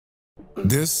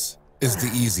This is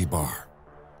the Easy Bar,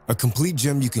 a complete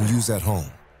gym you can use at home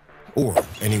or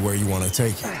anywhere you want to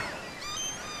take it.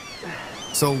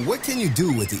 So what can you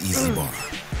do with the Easy Bar?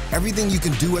 Everything you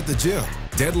can do at the gym.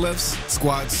 Deadlifts,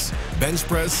 squats, bench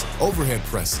press, overhead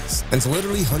presses. And it's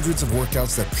literally hundreds of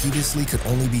workouts that previously could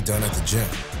only be done at the gym.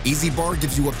 Easy Bar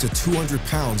gives you up to 200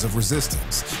 pounds of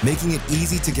resistance, making it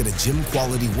easy to get a gym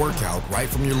quality workout right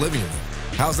from your living room.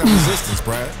 How's that resistance,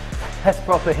 Brad? That's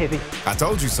proper heavy. I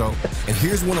told you so. And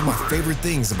here's one of my favorite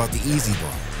things about the Easy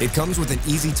Bar. It comes with an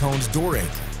eztoned door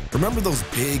anchor. Remember those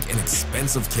big and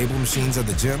expensive cable machines at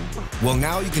the gym? Well,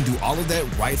 now you can do all of that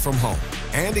right from home.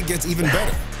 And it gets even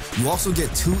better. You also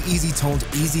get 2 eztoned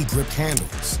Easy Grip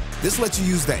handles. This lets you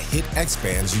use that HIIT X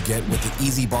bands you get with the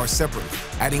Easy Bar separately,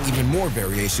 adding even more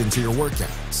variation to your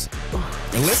workouts.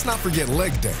 And let's not forget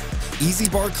leg day. Easy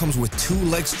Bar comes with 2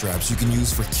 leg straps you can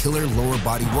use for killer lower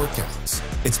body workouts.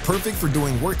 It's perfect for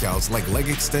doing workouts like leg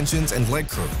extensions and leg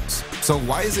curls. So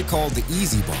why is it called the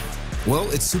Easy Bar?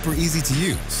 Well, it's super easy to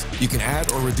use. You can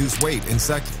add or reduce weight in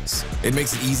seconds. It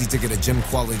makes it easy to get a gym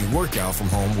quality workout from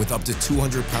home with up to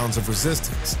 200 pounds of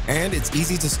resistance. And it's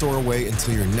easy to store away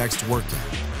until your next workout.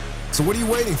 So what are you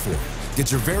waiting for? Get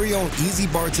your very own Easy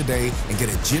Bar today and get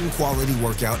a gym quality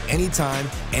workout anytime,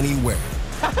 anywhere.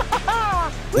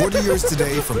 Order yours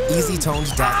today from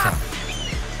eztoned.com.